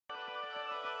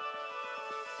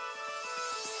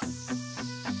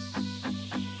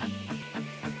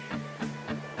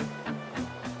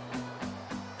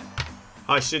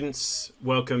Hi students,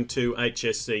 welcome to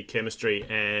HSC Chemistry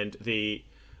and the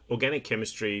Organic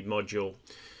Chemistry module.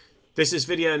 This is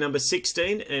video number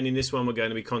 16, and in this one we're going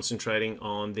to be concentrating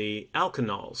on the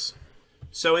alkanols.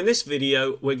 So in this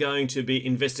video we're going to be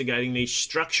investigating the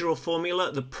structural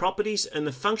formula, the properties and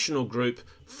the functional group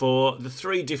for the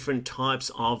three different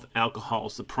types of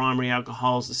alcohols: the primary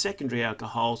alcohols, the secondary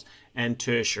alcohols and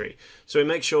tertiary. So we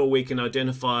make sure we can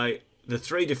identify the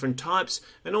three different types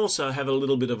and also have a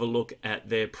little bit of a look at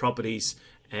their properties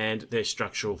and their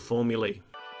structural formulae.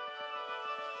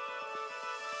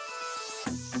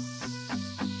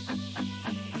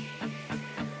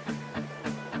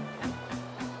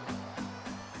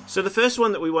 So the first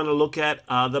one that we want to look at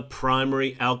are the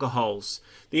primary alcohols.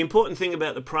 The important thing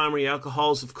about the primary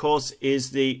alcohols, of course,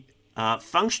 is the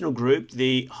functional group.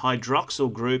 The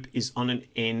hydroxyl group is on an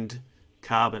end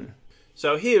carbon.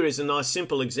 So here is a nice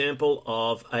simple example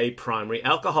of a primary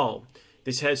alcohol.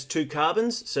 This has two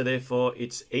carbons, so therefore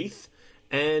it's eth,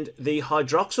 and the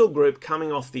hydroxyl group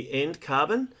coming off the end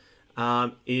carbon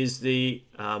is the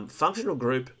functional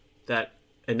group that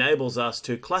enables us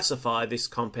to classify this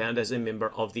compound as a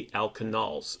member of the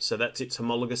alkanols. So that's its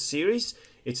homologous series.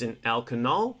 It's an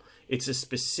alkanol. It's a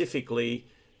specifically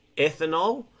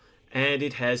ethanol, and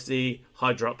it has the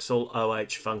hydroxyl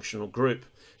OH functional group.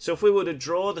 So if we were to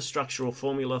draw the structural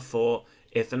formula for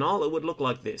ethanol, it would look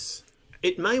like this.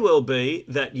 It may well be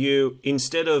that you,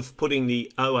 instead of putting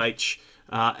the OH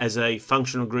as a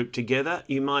functional group together,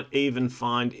 you might even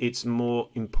find it's more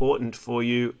important for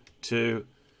you to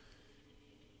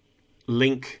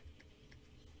link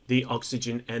the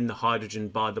oxygen and the hydrogen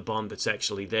by the bond that's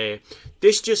actually there.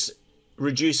 This just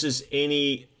reduces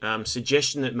any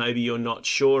suggestion that maybe you're not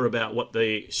sure about what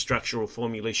the structural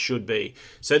formula should be.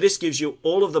 So this gives you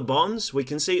all of the bonds. We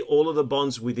can see all of the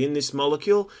bonds within this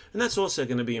molecule, and that's also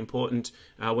going to be important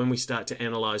when we start to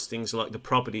analyze things like the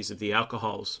properties of the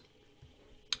alcohols.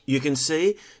 You can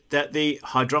see that the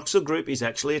hydroxyl group is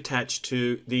actually attached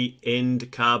to the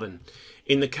end carbon.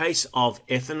 In the case of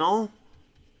ethanol,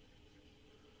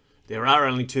 there are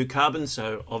only two carbons,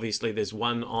 so obviously there's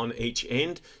one on each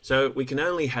end. So we can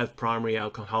only have primary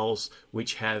alcohols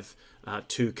which have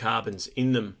two carbons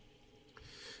in them.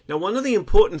 Now, one of the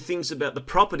important things about the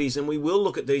properties, and we will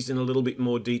look at these in a little bit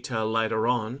more detail later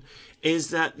on, is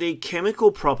that the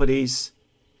chemical properties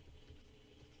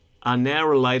are now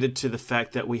related to the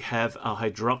fact that we have a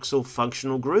hydroxyl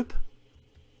functional group.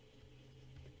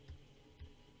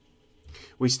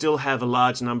 We still have a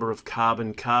large number of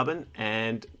carbon-carbon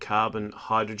and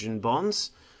carbon-hydrogen bonds.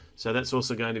 So that's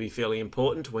also going to be fairly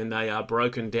important when they are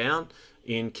broken down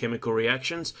in chemical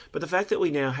reactions. But the fact that we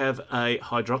now have a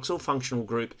hydroxyl functional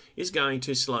group is going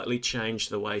to slightly change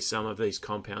the way some of these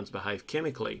compounds behave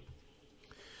chemically.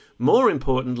 More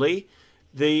importantly,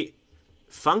 the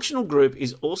functional group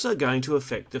is also going to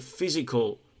affect the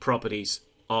physical properties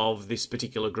of this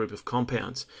particular group of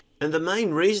compounds. And the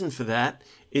main reason for that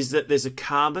is that there's a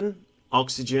carbon,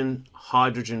 oxygen,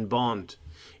 hydrogen bond.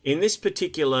 In this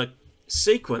particular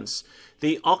sequence,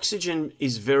 the oxygen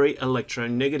is very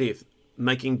electronegative,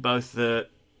 making both the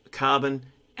carbon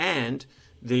and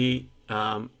the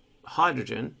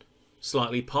hydrogen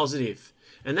slightly positive.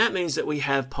 And that means that we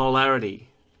have polarity.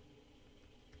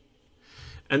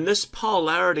 And this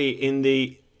polarity in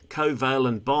the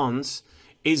covalent bonds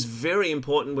is very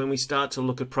important when we start to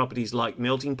look at properties like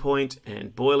melting point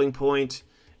and boiling point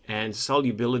and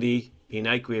solubility in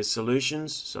aqueous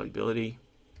solutions,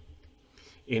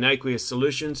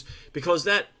 because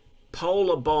that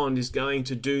polar bond is going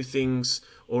to do things,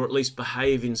 or at least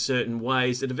behave in certain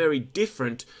ways that are very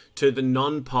different to the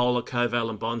non-polar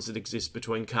covalent bonds that exist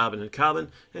between carbon and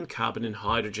carbon and carbon and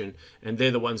hydrogen. And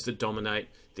they're the ones that dominate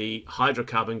the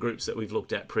hydrocarbon groups that we've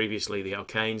looked at previously, the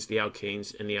alkanes, the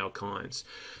alkenes, and the alkynes.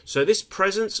 So this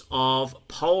presence of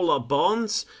polar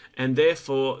bonds, and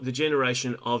therefore the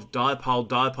generation of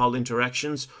dipole-dipole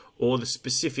interactions, or the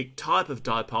specific type of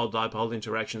dipole-dipole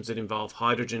interactions that involve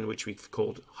hydrogen, which we've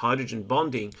called hydrogen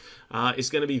bonding, is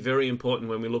going to be very important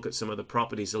when we look at some of the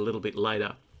properties a little bit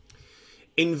later.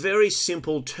 In very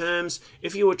simple terms,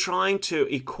 if you were trying to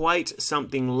equate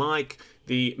something like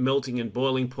the melting and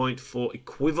boiling point for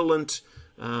equivalent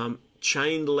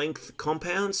chain length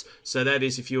compounds, so that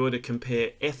is if you were to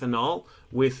compare ethanol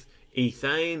with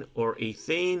ethane or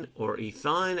ethene or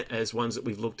ethyne as ones that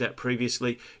we've looked at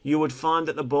previously, you would find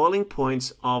that the boiling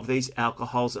points of these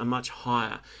alcohols are much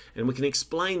higher, and we can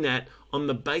explain that on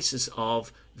the basis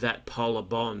of that polar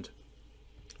bond.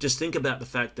 Just think about the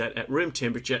fact that at room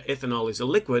temperature, ethanol is a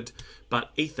liquid, but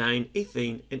ethane,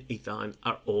 ethene, and ethine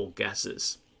are all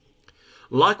gases.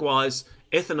 Likewise,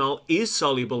 ethanol is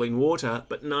soluble in water,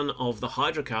 but none of the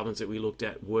hydrocarbons that we looked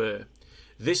at were.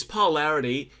 This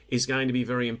polarity is going to be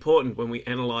very important when we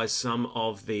analyse some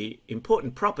of the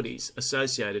important properties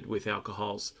associated with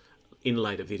alcohols in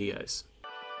later videos.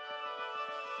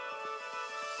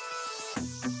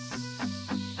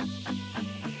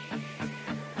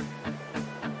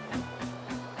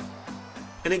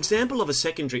 An example of a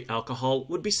secondary alcohol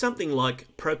would be something like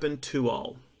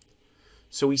propan-2-ol.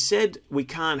 So we said we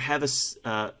can't have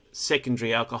a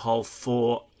secondary alcohol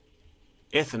for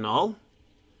ethanol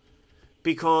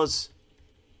because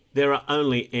there are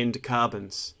only end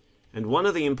carbons. And one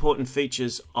of the important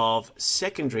features of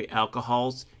secondary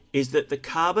alcohols is that the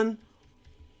carbon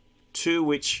to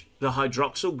which the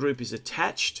hydroxyl group is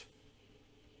attached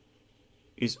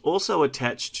is also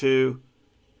attached to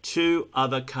two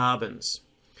other carbons.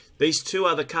 These two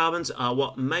other carbons are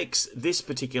what makes this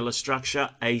particular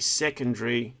structure a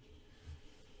secondary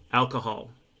alcohol.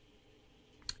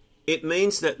 It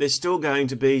means that there's still going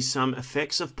to be some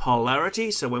effects of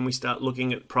polarity. So when we start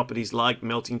looking at properties like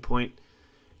melting point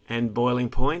and boiling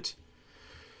point,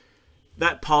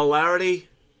 that polarity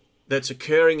that's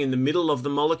occurring in the middle of the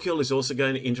molecule is also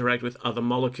going to interact with other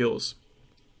molecules.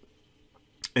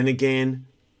 And again,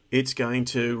 it's going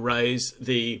to raise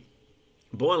the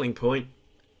boiling point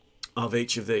of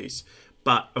each of these.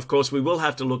 But of course, we will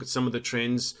have to look at some of the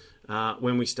trends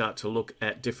when we start to look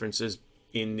at differences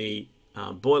in the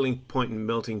boiling point and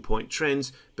melting point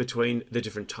trends between the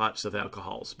different types of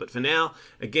alcohols. But for now,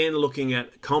 again, looking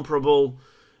at comparable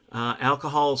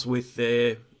alcohols with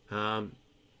their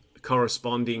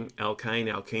corresponding alkane,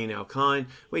 alkene, alkyne,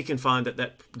 we can find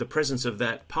that the presence of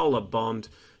that polar bond,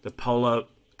 the polar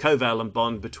covalent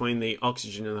bond between the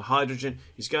oxygen and the hydrogen,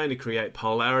 is going to create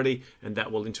polarity, and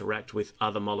that will interact with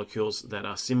other molecules that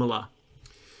are similar.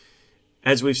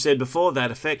 As we've said before, that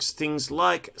affects things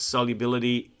like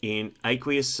solubility in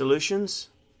aqueous solutions,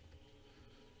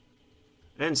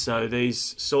 and so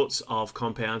these sorts of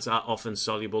compounds are often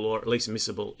soluble or at least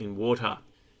miscible in water.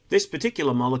 This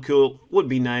particular molecule would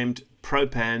be named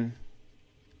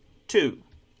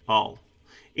propan-2-ol,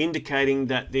 indicating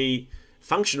that the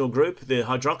functional group, the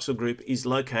hydroxyl group, is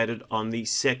located on the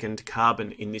second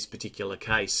carbon in this particular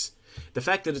case. The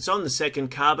fact that it's on the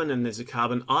second carbon and there's a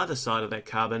carbon either side of that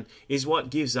carbon is what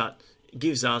gives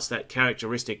us that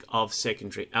characteristic of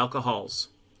secondary alcohols.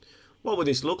 What would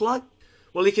this look like?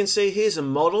 Well, you can see here's a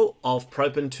model of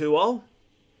propan-2-ol.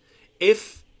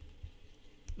 If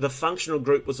the functional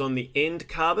group was on the end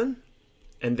carbon,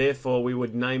 and therefore we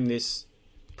would name this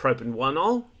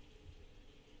propan-1-ol,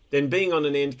 then being on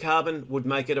an end carbon would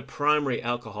make it a primary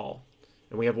alcohol.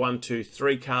 And we have 1, 2,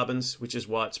 3 carbons, which is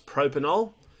why it's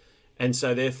propanol. And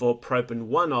so therefore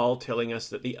propan-1-ol telling us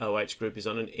that the OH group is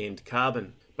on an end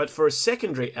carbon. But for a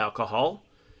secondary alcohol,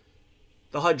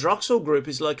 the hydroxyl group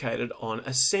is located on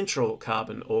a central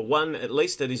carbon, or one at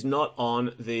least that is not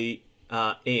on the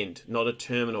end, not a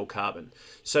terminal carbon.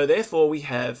 So therefore we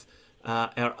have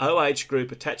our OH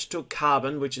group attached to a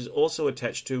carbon, which is also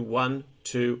attached to 1,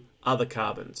 2 other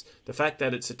carbons. The fact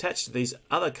that it's attached to these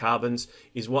other carbons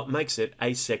is what makes it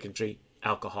a secondary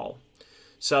alcohol.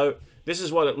 So this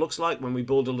is what it looks like when we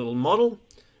build a little model,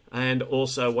 and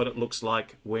also what it looks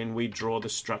like when we draw the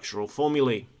structural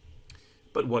formulae.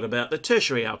 But what about the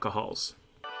tertiary alcohols?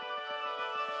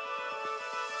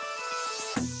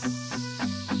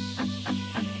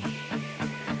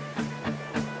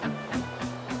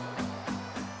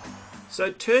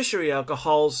 So tertiary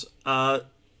alcohols are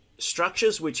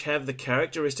structures which have the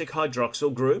characteristic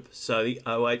hydroxyl group, so the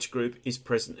OH group is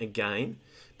present again,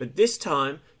 but this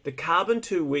time the carbon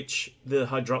to which the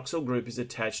hydroxyl group is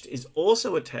attached is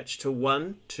also attached to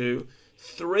 1, 2,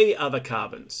 3 other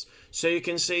carbons. So you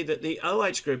can see that the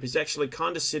OH group is actually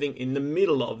kind of sitting in the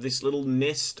middle of this little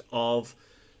nest of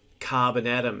carbon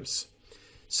atoms.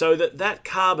 So that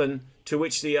carbon to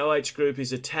which the OH group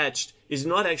is attached is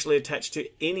not actually attached to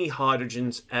any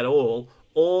hydrogens at all.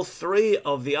 All 3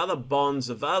 of the other bonds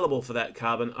available for that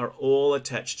carbon are all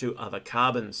attached to other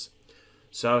carbons.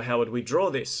 So how would we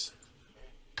draw this?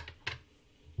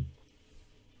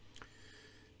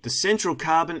 The central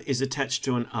carbon is attached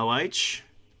to an OH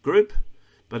group,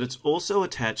 but it's also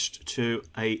attached to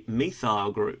a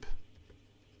methyl group.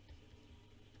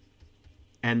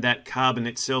 And that carbon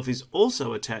itself is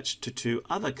also attached to 2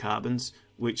 other carbons,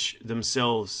 which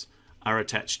themselves are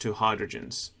attached to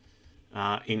hydrogens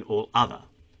in all other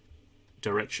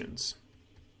directions.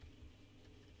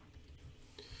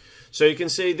 So you can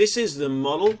see this is the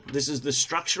model. This is the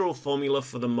structural formula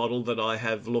for the model that I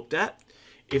have looked at.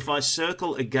 If I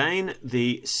circle again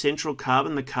the central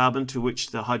carbon, the carbon to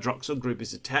which the hydroxyl group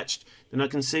is attached, then I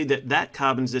can see that that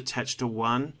carbon is attached to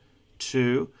 1,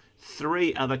 2,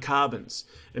 3 other carbons.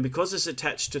 And because it's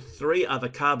attached to 3 other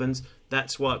carbons,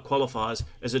 that's why it qualifies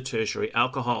as a tertiary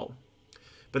alcohol.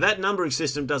 But that numbering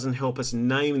system doesn't help us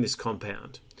name this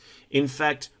compound. In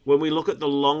fact, when we look at the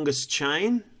longest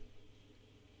chain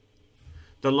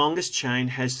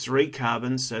has 3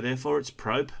 carbons, so therefore it's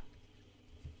prop.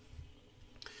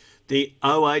 The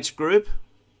OH group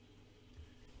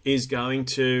is going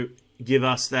to give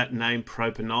us that name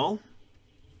propanol.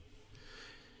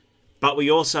 But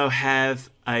we also have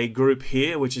a group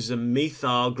here, which is a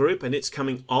methyl group, and it's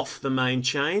coming off the main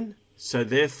chain. So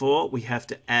therefore, we have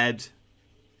to add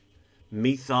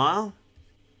methyl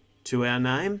to our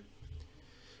name.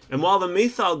 And while the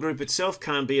methyl group itself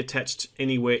can't be attached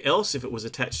anywhere else, if it was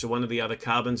attached to one of the other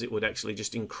carbons, it would actually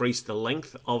just increase the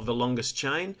length of the longest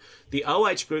chain. The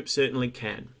OH group certainly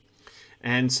can.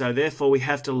 And so therefore we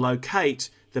have to locate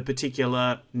the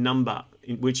particular number,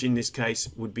 which in this case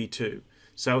would be 2.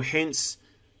 So hence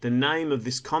the name of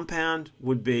this compound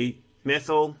would be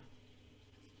methyl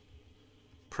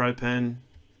propan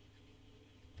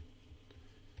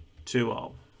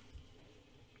 2-ol.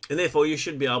 And therefore you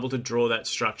should be able to draw that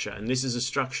structure. And this is a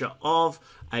structure of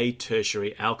a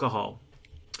tertiary alcohol.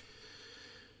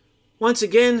 Once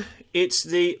again, it's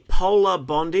the polar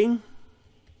bonding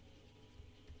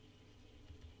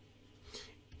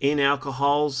in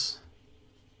alcohols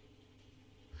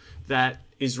that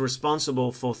is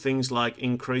responsible for things like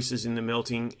increases in the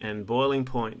melting and boiling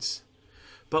points.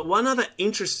 But one other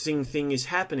interesting thing is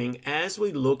happening as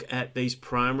we look at these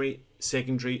primary,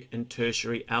 secondary and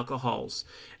tertiary alcohols,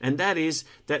 and that is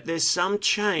that there's some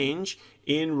change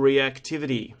in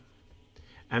reactivity.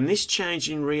 And this change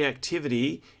in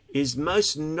reactivity is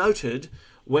most noted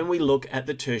when we look at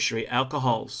the tertiary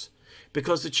alcohols,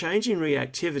 because the change in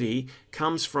reactivity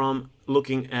comes from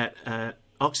looking at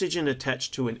oxygen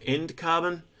attached to an end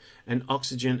carbon, an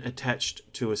oxygen attached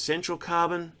to a central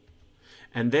carbon,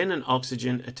 and then an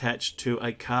oxygen attached to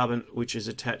a carbon which is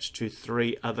attached to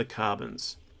 3 other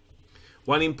carbons.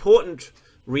 One important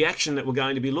reaction that we're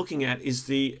going to be looking at is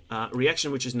the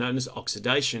reaction which is known as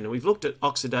oxidation. And we've looked at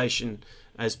oxidation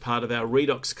as part of our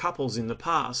redox couples in the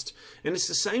past, and it's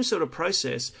the same sort of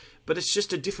process, but it's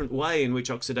just a different way in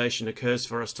which oxidation occurs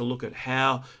for us to look at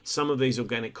how some of these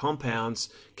organic compounds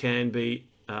can be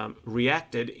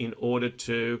reacted in order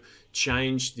to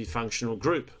change the functional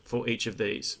group for each of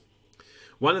these.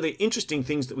 One of the interesting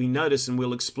things that we notice, and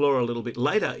we'll explore a little bit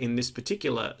later in this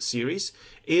particular series,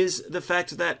 is the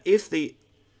fact that if the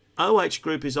OH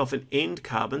group is off an end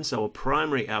carbon, so a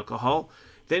primary alcohol,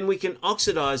 then we can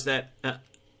oxidize that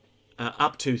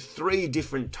up to 3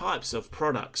 different types of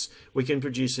products. We can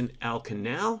produce an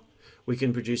alkanal, we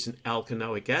can produce an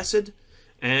alkanoic acid,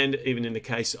 and even in the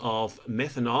case of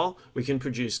methanol, we can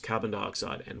produce carbon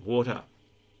dioxide and water.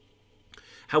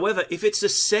 However, if it's a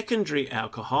secondary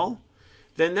alcohol,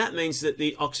 then that means that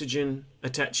the oxygen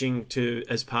attaching to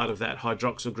as part of that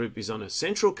hydroxyl group is on a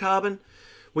central carbon.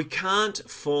 We can't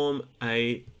form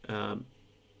a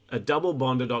double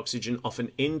bonded oxygen off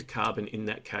an end carbon in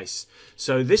that case.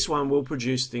 So this one will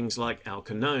produce things like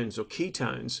alkanones or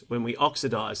ketones when we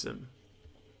oxidize them.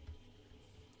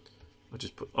 I'll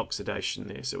just put oxidation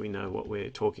there so we know what we're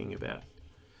talking about.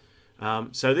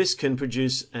 So this can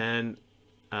produce an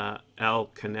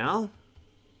alkanal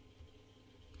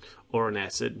or an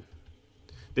acid.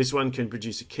 This one can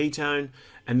produce a ketone,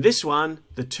 and this one,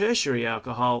 the tertiary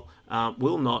alcohol,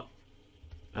 will not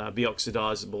be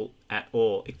oxidizable at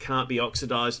all. It can't be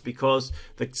oxidized because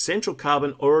the central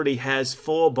carbon already has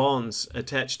 4 bonds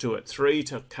attached to it, 3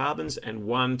 to carbons and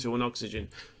 1 to an oxygen.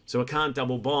 So it can't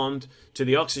double bond to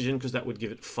the oxygen because that would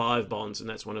give it 5 bonds, and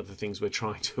that's one of the things we're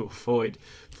trying to avoid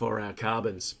for our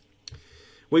carbons.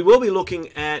 We will be looking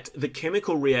at the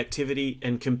chemical reactivity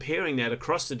and comparing that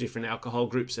across the different alcohol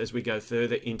groups as we go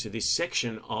further into this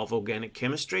section of organic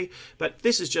chemistry. But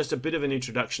this is just a bit of an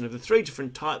introduction of the 3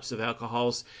 different types of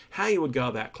alcohols, how you would go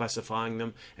about classifying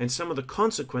them, and some of the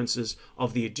consequences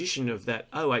of the addition of that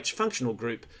OH functional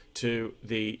group to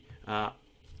the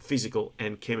physical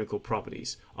and chemical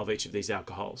properties of each of these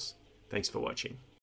alcohols. Thanks for watching.